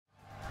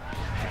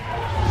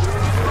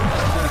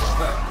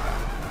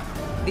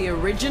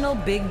original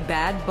big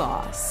bad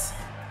boss.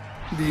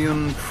 The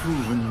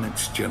unproven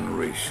next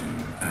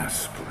generation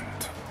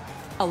aspirant.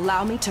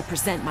 Allow me to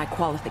present my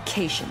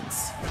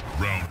qualifications.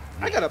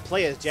 I gotta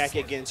play as Jackie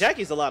again.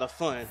 Jackie's a lot of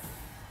fun.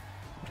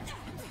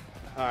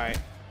 Alright.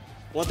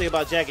 One thing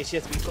about Jackie, she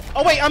has to be...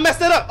 Oh, wait, I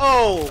messed it up!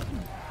 Oh!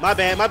 My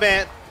bad, my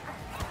bad.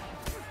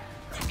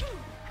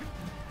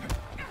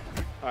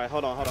 Alright,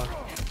 hold on, hold on.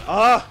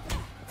 Ah!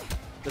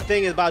 The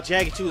thing is about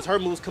Jackie, too, is her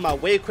moves come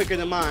out way quicker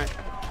than mine.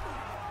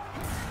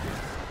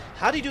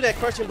 How do you do that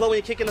crushing blow when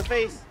you kick in the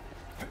face?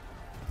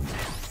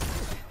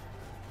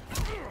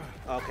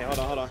 Okay, hold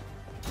on, hold on.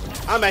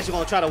 I'm actually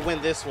gonna try to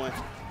win this one.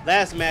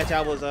 Last match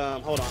I was,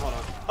 hold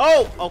on.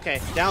 Oh,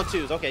 okay, down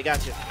twos. Okay,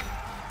 gotcha.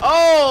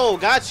 Oh,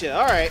 gotcha.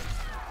 All right,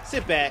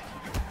 sit back.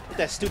 With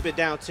that stupid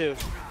down two.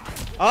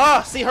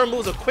 Ah, see, her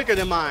moves are quicker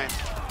than mine.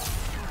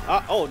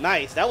 Oh,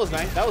 nice. That was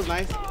nice. That was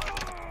nice.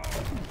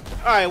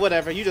 All right,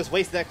 whatever. You just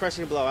wasted that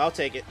crushing blow. I'll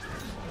take it.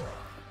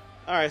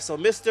 All right, so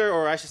Mr.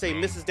 or I should say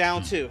Mrs.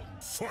 Down two.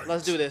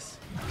 Let's do this.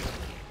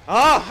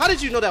 Oh, how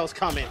did you know that was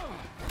coming?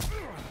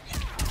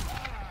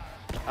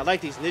 I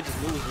like these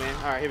ninjas moves, man.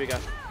 All right, here we go.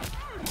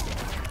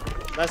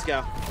 Let's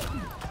go.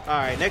 All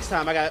right, next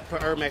time I got to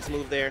put Ermax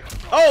move there.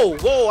 Oh,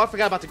 whoa, I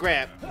forgot about the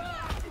grab.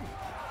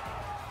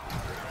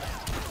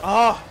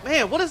 Oh,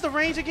 man, what is the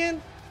range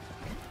again?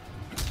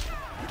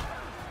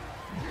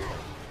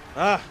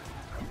 Ah.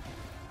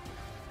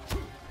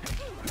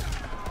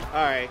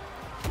 All right.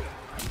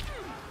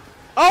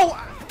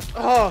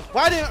 Oh,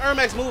 why didn't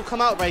Ermax move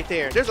come out right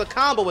there? There's a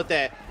combo with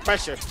that.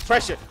 Pressure,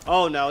 pressure.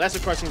 Oh, no, that's a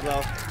crushing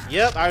blow.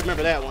 Yep, I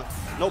remember that one.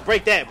 Nope,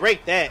 break that,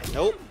 break that.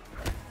 Nope.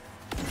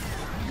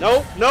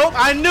 Nope, nope,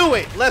 I knew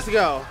it. Let's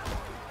go.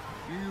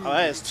 Oh,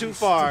 that is too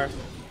far.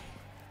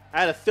 I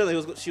had a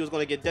feeling she was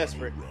going to get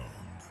desperate.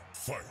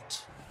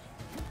 Fight.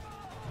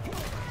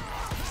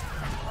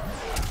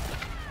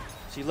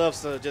 She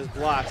loves to just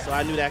block, so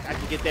I knew that I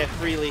could get that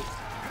freely.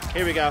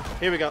 Here we go,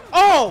 here we go.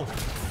 Oh!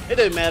 It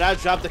didn't matter, I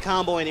dropped the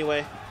combo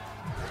anyway.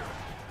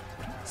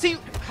 See,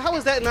 how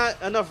is that not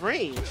enough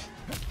range?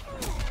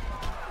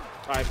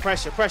 All right,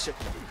 pressure, pressure.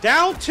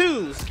 Down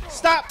twos.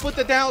 Stop with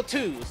the down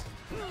twos.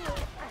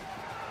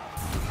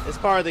 It's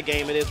part of the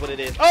game. It is what it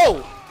is.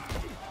 Oh!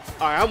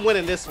 All right, I'm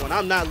winning this one.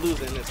 I'm not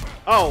losing this one.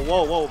 Oh,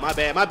 whoa, whoa. My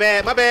bad, my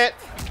bad, my bad.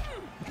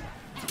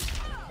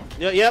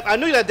 Yep, I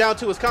knew that down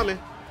two was coming.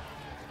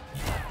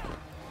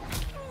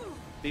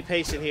 Be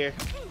patient here.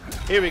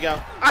 Here we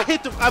go.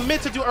 I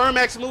meant to do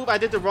Ermax move. I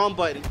did the wrong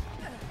button.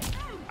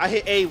 I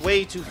hit A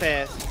way too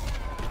fast.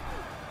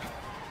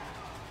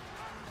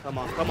 Come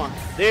on, come on.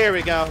 There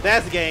we go.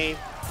 That's the game.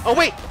 Oh,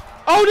 wait.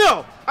 Oh,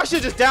 no. I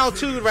should just down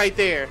two right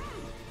there.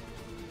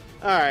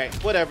 All right,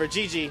 whatever.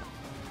 GG.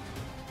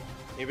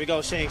 Here we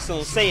go, Shang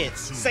Tsung. Say it.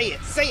 Say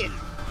it. Say it.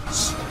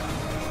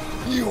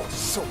 Your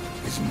soul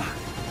is mine.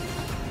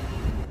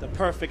 The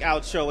perfect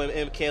outro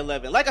in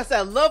MK11. Like I said,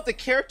 I love the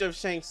character of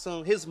Shang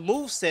Tsung. His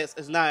movesets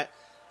is not...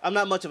 I'm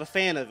not much of a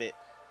fan of it.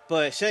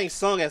 But Shang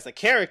Tsung as a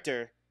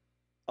character...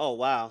 Oh,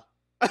 wow.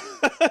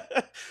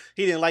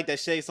 He didn't like that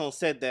Shang Tsung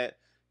said that.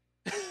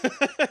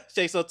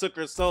 Shang Tsung took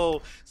her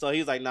soul, so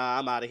he's like, nah,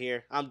 I'm out of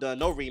here. I'm done.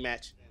 No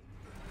rematch.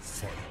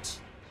 Fight.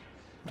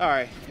 All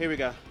right, here we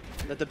go.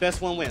 Let the best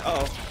one win.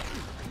 Uh-oh.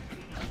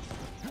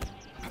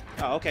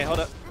 Oh, okay, hold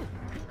up.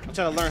 I'm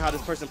trying to learn how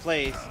this person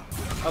plays.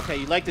 Okay,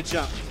 you like to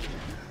jump.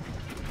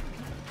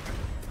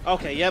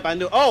 Okay, yep, I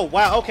knew. Oh,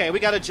 wow, okay, we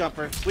got a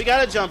jumper. We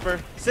got a jumper.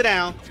 Sit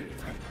down.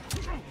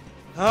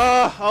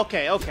 Oh,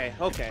 okay, okay,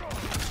 okay.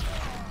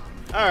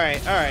 All right,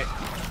 all right.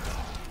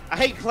 I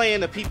hate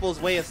playing the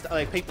people's way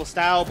of people's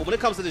style, but when it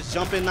comes to this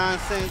jumping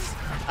nonsense,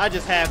 I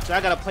just have to.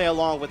 I gotta play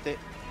along with it.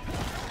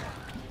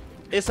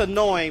 It's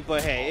annoying,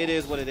 but hey, it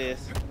is what it is.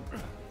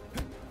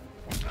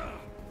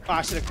 Oh,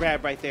 I should have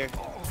grabbed right there.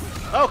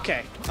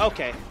 Okay,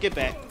 okay, get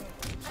back.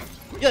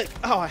 Yeah,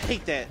 oh, I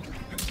hate that.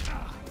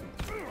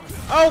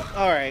 Oh,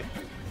 all right.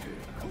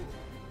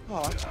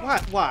 Oh,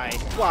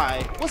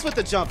 why? What's with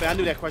the jumping? I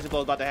knew that question blow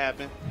was about to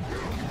happen.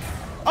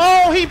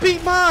 Oh, he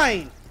beat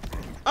mine.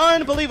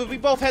 Unbelievable. We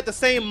both had the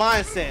same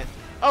mindset.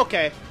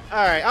 Okay.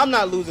 All right. I'm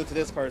not losing to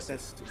this person.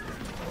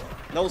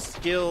 No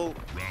skill.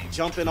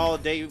 Jumping all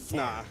day.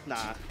 Nah,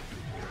 nah.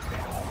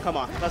 Come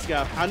on. Let's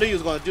go. I knew you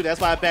was going to do that.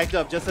 That's why I backed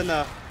up just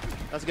enough.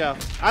 Let's go.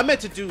 I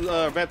meant to do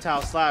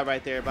reptile slide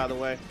right there, by the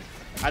way.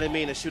 I didn't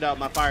mean to shoot out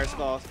my fire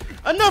skulls.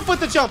 Enough with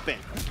the jumping.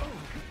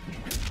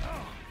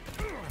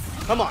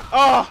 Come on.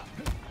 Oh.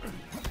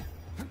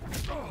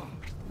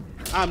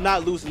 I'm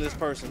not losing this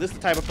person. This is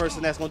the type of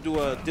person that's gonna do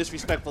a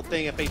disrespectful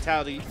thing and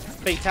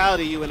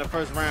fatality you in the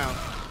first round,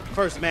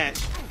 first match.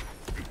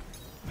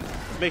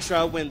 Make sure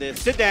I win this.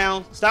 Sit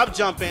down. Stop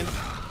jumping.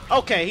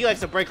 Okay, he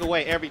likes to break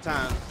away every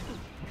time.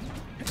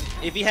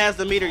 If he has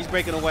the meter, he's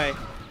breaking away.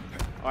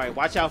 All right,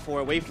 watch out for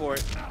it. Wait for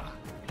it.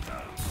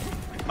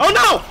 Oh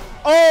no!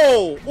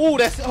 Oh, ooh,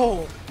 that's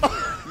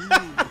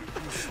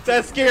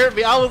that scared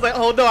me. I was like,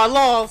 oh no, I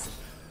lost.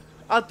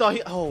 I thought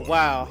he. Oh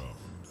wow.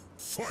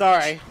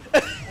 Sorry.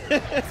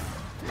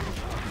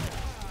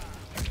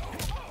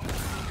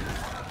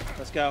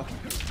 Let's go.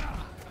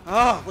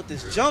 Oh, with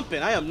this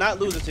jumping, I am not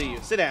losing to you.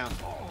 Sit down.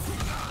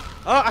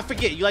 Oh, I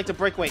forget. You like to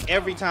break away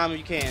every time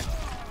you can.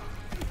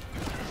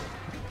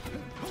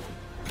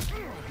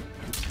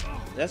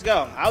 Let's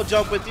go. I'll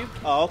jump with you.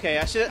 Oh, okay.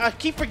 I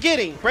keep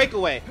forgetting.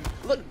 Breakaway.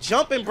 Look,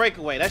 jump and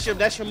breakaway. That's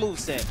your move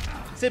set.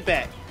 Sit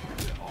back.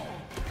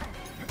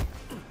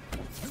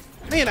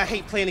 Man, I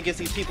hate playing against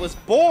these people. It's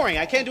boring.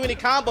 I can't do any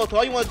combos, so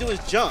all you want to do is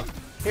jump.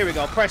 Here we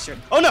go. Pressure.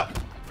 Oh no.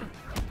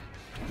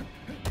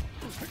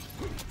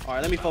 All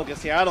right, let me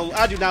focus here. I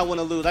do not want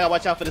to lose. I gotta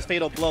watch out for this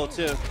fatal blow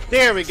too.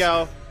 There we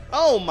go.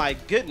 Oh my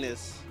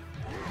goodness.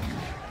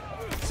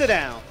 Sit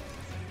down.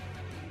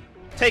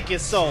 Take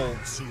his soul.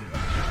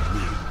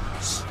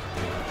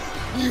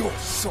 Your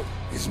soul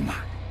is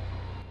mine.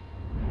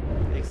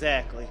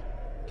 Exactly.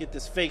 Get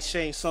this fake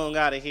Shang Tsung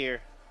out of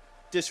here.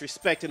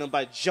 Disrespecting him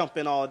by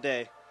jumping all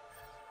day.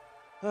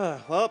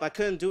 Well, I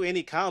couldn't do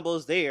any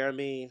combos there. I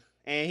mean,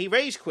 and he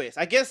rage quits.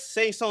 I guess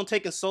Shang Tsung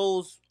taking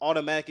souls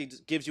automatically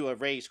just gives you a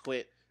rage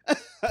quit.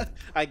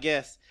 I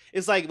guess.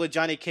 It's like with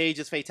Johnny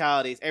Cage's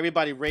fatalities.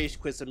 Everybody rage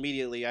quits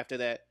immediately after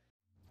that.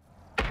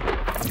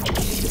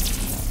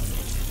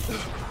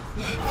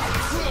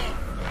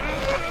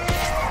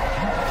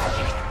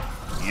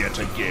 Yet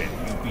again,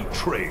 you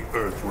betray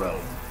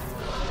Earthrealm.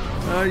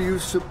 Are you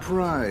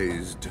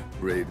surprised,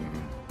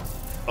 Raiden?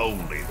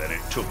 Only that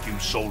it took you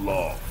so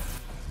long.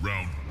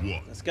 Round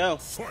 1. Let's go.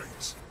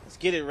 Fight. Let's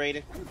get it,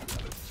 Raiden.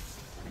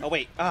 Oh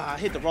wait, I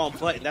hit the wrong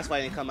button. That's why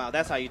it didn't come out.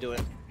 That's how you do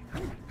it.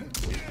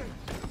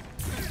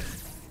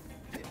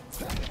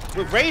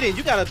 With Raiden,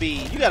 you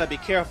gotta be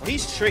careful.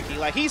 He's tricky.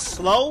 Like, he's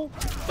slow,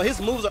 but his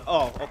moves are.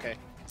 Oh, okay.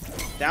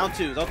 Down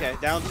twos. Okay,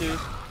 down twos.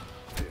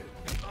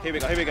 Here we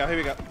go. Here we go. Here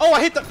we go. Oh,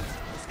 I hit the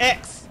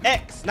X,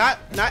 not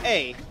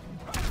A.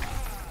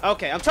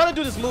 Okay, I'm trying to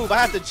do this move. I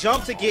have to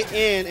jump to get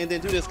in and then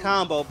do this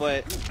combo,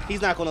 but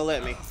he's not gonna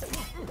let me.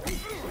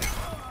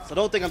 So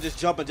don't think I'm just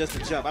jumping just to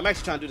jump. I'm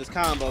actually trying to do this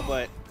combo,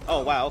 but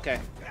oh wow, okay.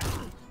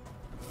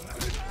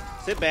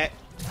 Sit back.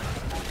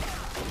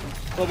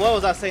 But what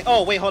was I saying?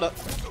 Oh wait, hold up.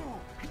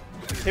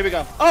 Here we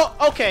go. Oh,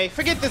 okay.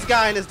 Forget this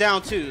guy and his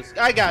down twos.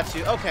 I got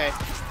you. Okay.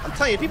 I'm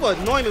telling you, people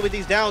annoy me with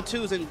these down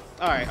twos and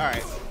all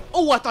right.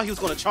 Oh, I thought he was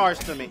gonna charge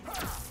to me.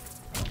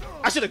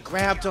 I should have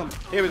grabbed him.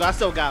 Here we go. I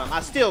still got him.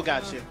 I still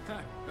got you.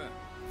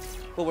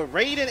 But with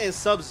Raiden and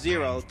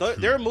Sub-Zero,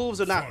 their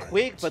moves are not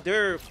quick, but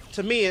they're,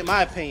 to me, in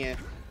my opinion,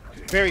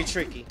 very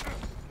tricky.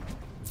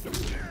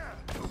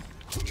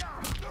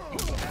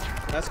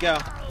 Let's go.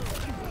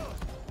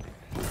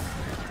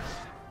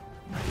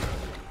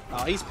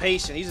 Oh, he's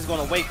patient. He's just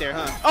gonna wait there,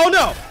 huh? Oh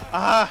no!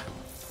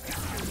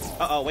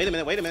 Uh-oh, wait a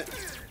minute.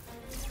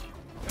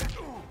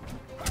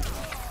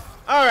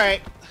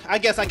 Alright. I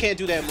guess I can't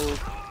do that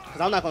move. Because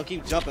I'm not gonna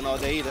keep jumping all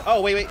day either.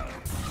 Oh, wait.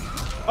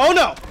 Oh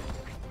no!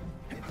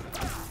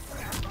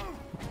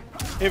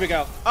 Here we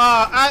go.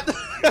 I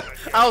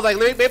was like,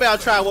 maybe I'll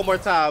try one more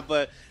time,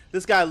 but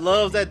this guy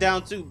loves that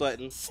down 2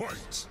 button.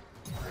 Fight.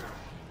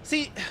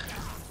 See,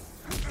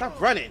 stop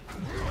running.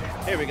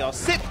 Here we go.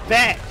 Sit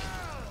back.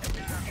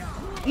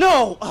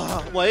 No!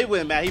 Well, it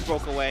wouldn't matter. He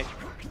broke away.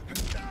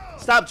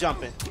 Stop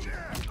jumping.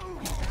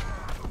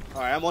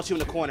 Alright, I want you in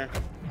the corner.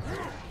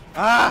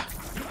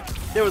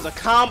 There was a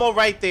combo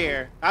right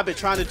there. I've been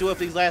trying to do it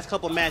for these last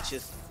couple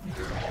matches.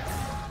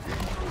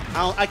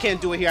 I can't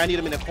do it here. I need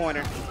him in the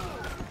corner.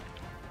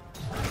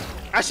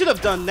 I should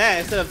have done that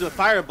instead of doing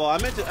fireball.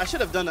 I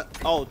should have done it.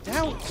 Oh,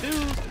 down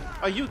 2?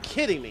 Are you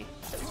kidding me?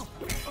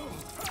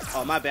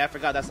 Oh, my bad. I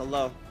forgot that's a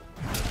low.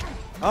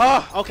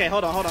 Oh, okay.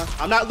 Hold on.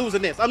 I'm not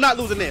losing this.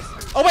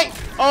 Oh, wait.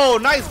 Oh,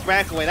 nice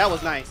breakaway. That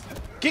was nice.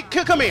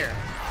 Come here.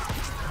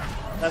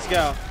 Let's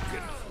go.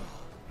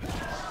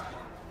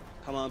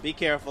 Come on. Be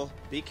careful.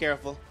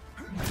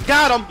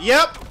 Got him.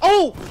 Yep.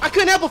 Oh, I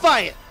couldn't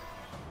amplify it.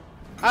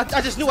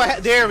 I just knew I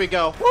had. There we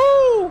go.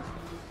 Woo.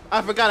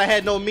 I forgot I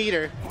had no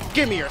meter.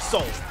 Give me your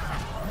soul.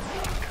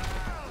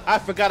 I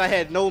forgot I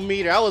had no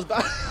meter.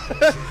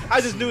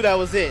 I just knew that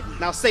was it.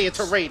 Now say it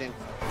to Raiden.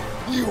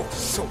 Your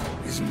soul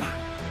is mine.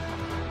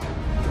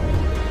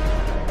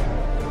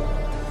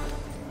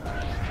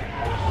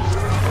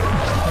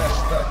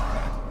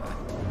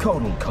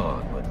 Kotal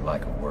Khan would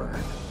like a word.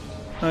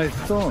 I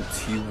thought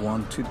you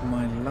wanted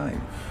my life.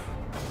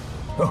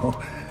 Oh,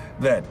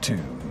 that too,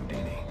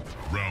 Houdini.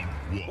 Round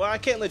 1. Well, I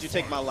can't let you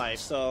take my life,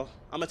 so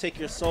I'm gonna take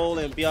your soul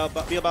and be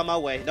about my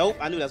way. Nope,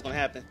 I knew that was gonna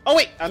happen. Oh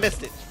wait, I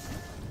missed it.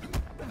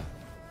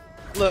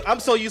 Look, I'm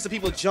so used to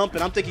people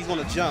jumping. I'm thinking he's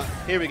gonna jump.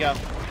 Here we go.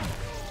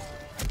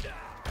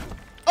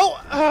 Oh,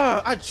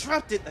 I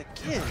dropped it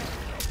again.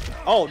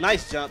 Oh,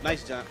 nice jump.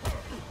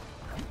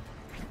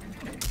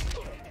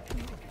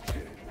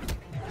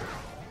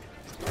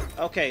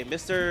 Okay,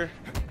 Mr.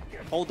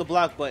 Hold the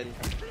block button.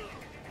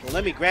 Don't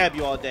let me grab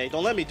you all day.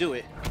 Don't let me do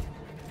it.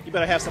 You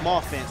better have some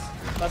offense.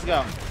 Let's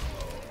go.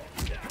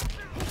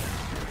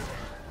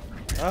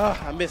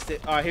 I missed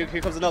it. All right,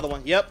 here comes another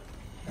one. Yep.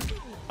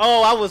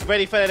 Oh, I was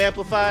ready for that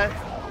amplify.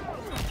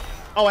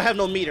 Oh, I have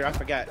no meter. I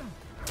forgot.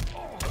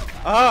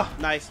 Oh,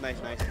 nice.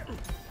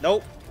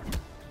 Nope.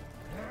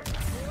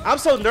 I'm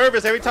so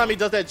nervous every time he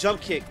does that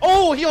jump kick.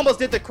 Oh, he almost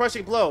did the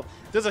crushing blow.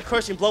 There's a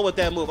crushing blow with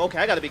that move. Okay,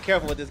 I gotta be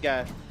careful with this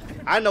guy.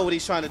 I know what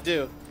he's trying to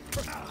do.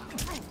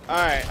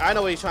 Alright, I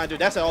know what he's trying to do.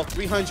 That's an all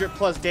 300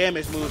 plus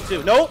damage move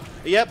too. Nope.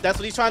 Yep, that's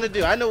what he's trying to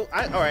do. I know.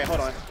 Alright, hold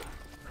on.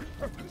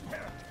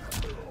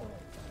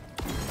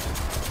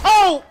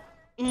 Oh!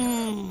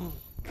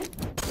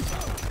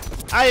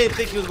 I didn't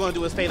think he was going to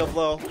do his fatal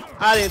blow.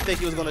 I didn't think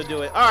he was going to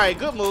do it. Alright,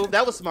 good move.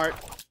 That was smart.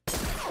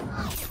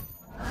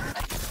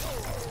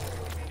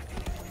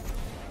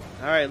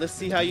 Alright, let's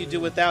see how you do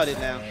without it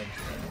now.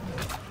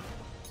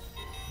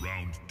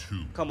 Round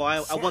 2. Come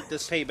on, I want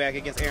this payback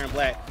against Aaron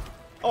Black.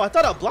 Oh, I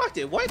thought I blocked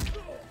it. What?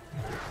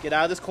 Get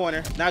out of this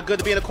corner. Not good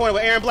to be in a corner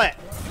with Aaron Black.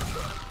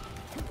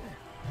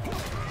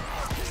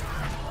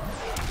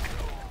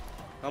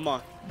 Come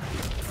on.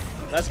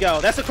 Let's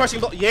go. That's a crushing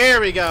blow. There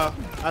we go.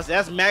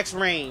 That's max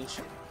range.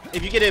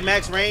 If you get it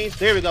max range,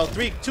 there we go.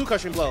 2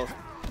 crushing blows.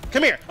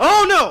 Come here.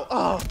 Oh, no.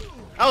 Oh,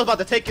 I was about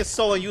to take his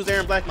soul and use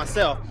Aaron Black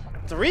myself.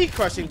 3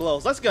 crushing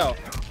blows. Let's go.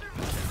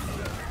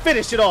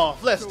 Finish it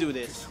off. Let's do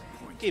this.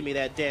 Give me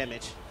that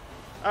damage.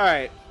 All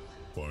right.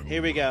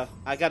 Here we go.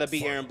 I got to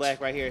beat Aaron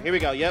Black right here. Here we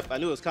go. Yep, I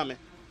knew it was coming.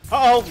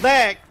 Uh-oh,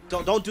 lag.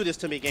 Don't do this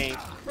to me, game.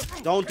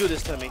 Don't do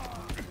this to me.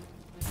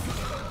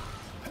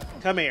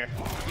 Come here.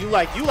 You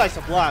like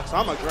some blocks, so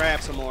I'm gonna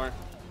grab some more.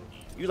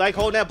 You like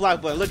holding that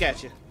block button. Look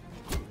at you.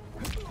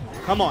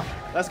 Come on.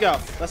 Let's go.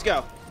 Let's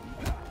go.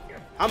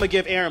 I'm gonna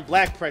give Aaron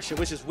Black pressure,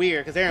 which is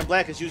weird, because Aaron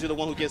Black is usually the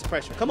one who gives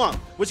pressure. Come on.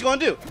 What you gonna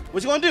do?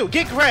 What you gonna do?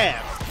 Get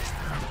grabbed.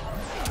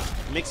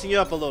 Mixing you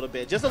up a little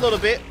bit. Just a little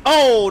bit.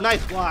 Oh,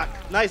 nice block.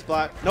 Nice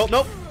block. Nope,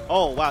 nope.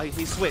 Oh, wow.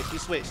 He switched. He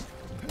switched.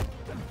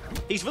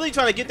 He's really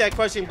trying to get that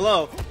crushing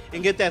blow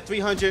and get that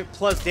 300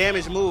 plus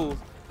damage move.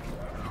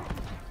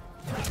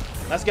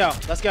 Let's go.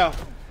 Let's go.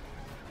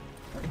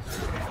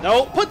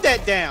 No, put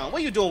that down.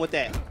 What are you doing with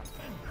that?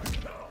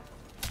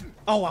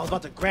 Oh, I was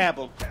about to grab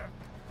him.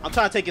 I'm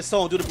trying to take his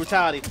soul and do the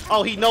brutality.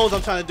 Oh, he knows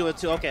I'm trying to do it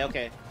too. Okay,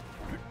 okay.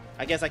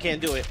 I guess I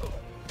can't do it.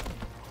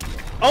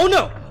 Oh,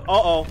 no.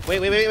 Uh-oh. Wait,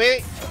 wait, wait,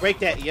 wait. Break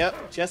that.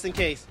 Yep, just in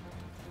case.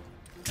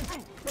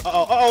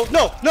 Uh-oh. Uh-oh.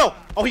 No, no.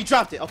 Oh, he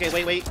dropped it. Okay,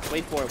 wait, wait.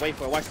 Wait for it. Wait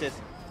for it. Watch this.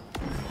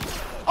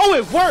 Oh,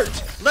 it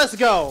worked. Let's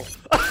go.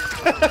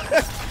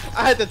 I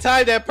had to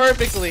time that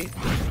perfectly.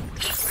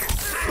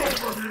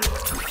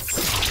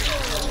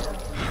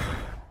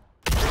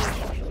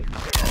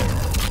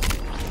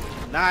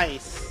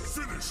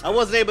 Nice. I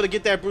wasn't able to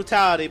get that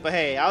brutality, but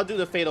hey, I'll do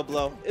the fatal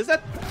blow. Is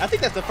that? I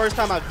think that's the first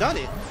time I've done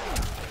it.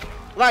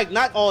 Like,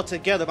 not all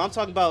together, but I'm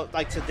talking about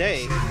like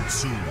today.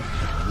 Soon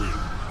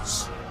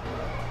wins.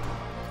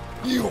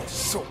 Your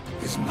soul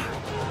is mine.